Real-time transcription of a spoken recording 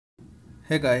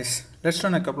Hey guys, let's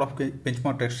run a couple of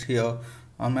benchmark tests here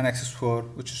on my Nexus 4,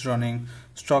 which is running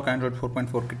stock Android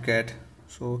 4.4 KitKat.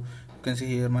 So you can see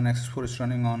here my Nexus 4 is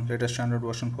running on latest Android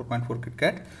version 4.4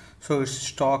 KitKat. So it's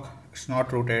stock, it's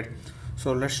not rooted.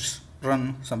 So let's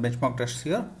run some benchmark tests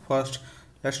here. First,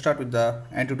 let's start with the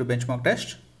Antutu benchmark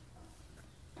test.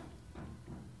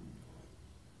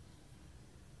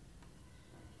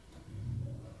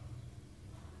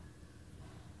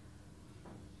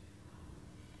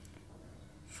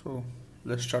 So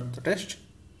let's start the test.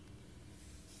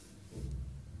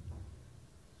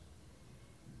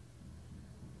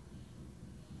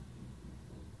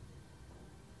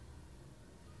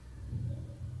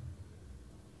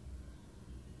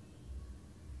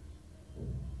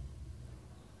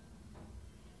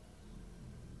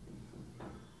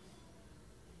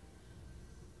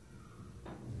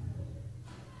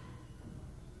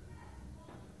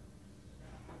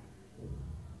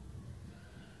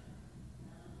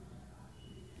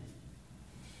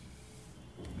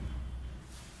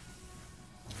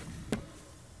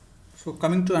 So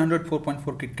coming to Android 4.4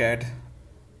 KitKat,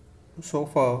 so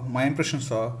far my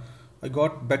impressions are I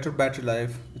got better battery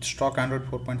life with stock Android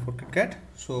 4.4 KitKat.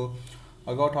 So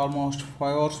I got almost 5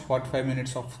 hours 45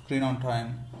 minutes of screen on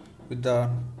time with the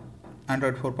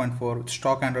Android 4.4 with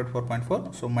stock Android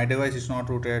 4.4. So my device is not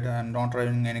rooted and not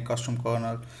running any custom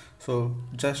kernel, so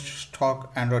just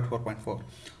stock Android 4.4.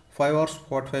 5 hours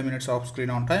 45 minutes of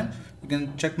screen on time. You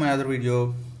can check my other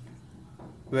video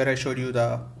where I showed you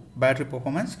the battery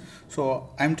performance. So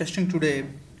I'm testing today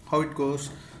how it goes.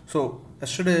 So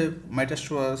yesterday my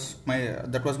test was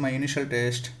that was my initial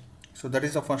test, so that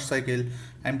is the first cycle.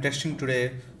 I'm testing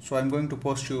today, so I'm going to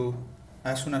post you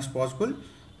as soon as possible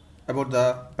about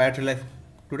the battery life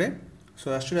today.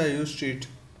 So yesterday I used it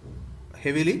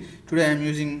heavily, today I'm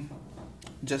using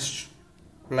just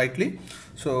lightly.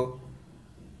 So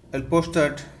I'll post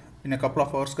that in a couple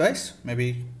of hours guys,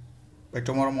 maybe by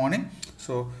tomorrow morning.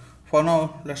 So for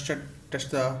now, let's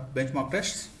test the benchmark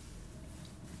tests.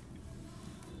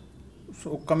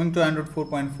 So coming to Android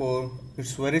 4.4,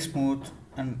 it's very smooth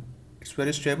and it's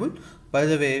very stable. By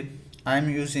the way, I'm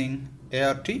using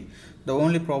ART. The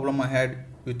only problem I had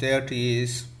with ART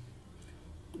is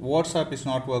WhatsApp is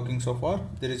not working so far.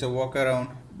 There is a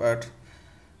workaround, but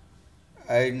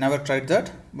I never tried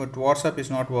that. But WhatsApp is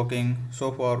not working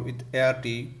so far with ART.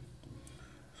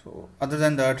 So other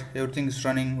than that, everything is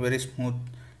running very smooth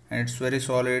and it's very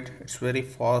solid, it's very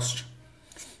fast,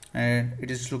 and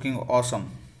it is looking awesome.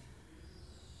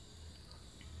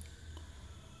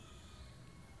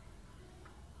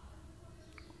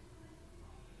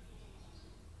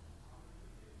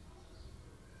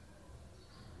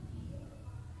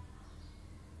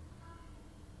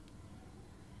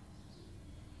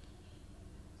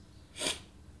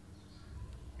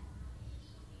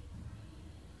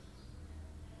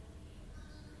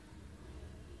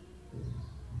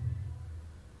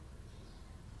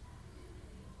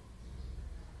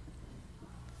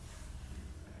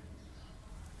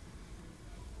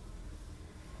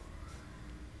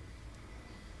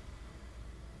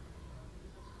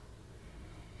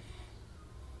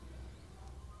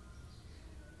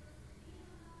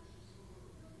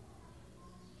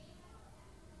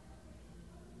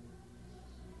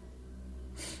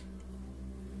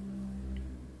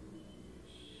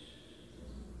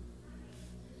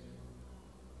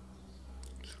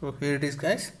 So here it is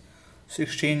guys,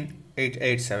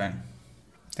 16887.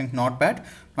 I think not bad,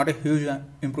 not a huge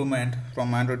improvement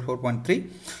from Android 4.3.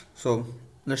 So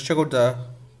let's check out the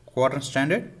quadrant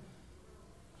standard.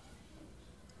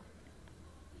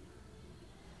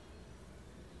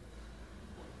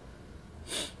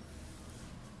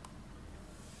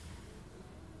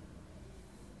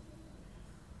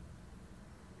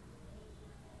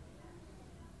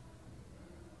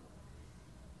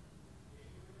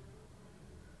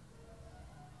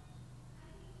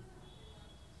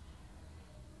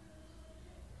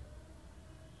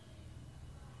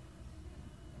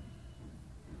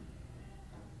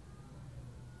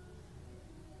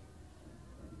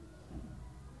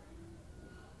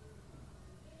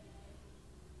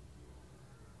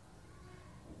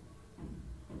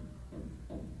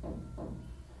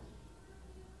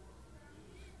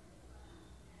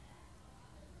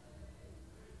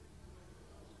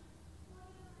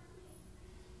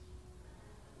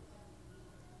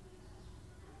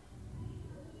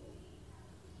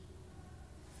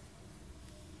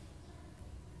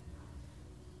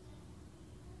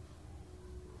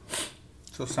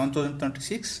 So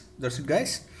 7036, that's it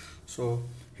guys. So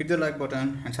hit the like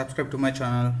button and subscribe to my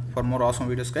channel for more awesome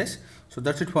videos guys. So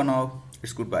that's it for now,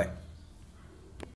 it's goodbye.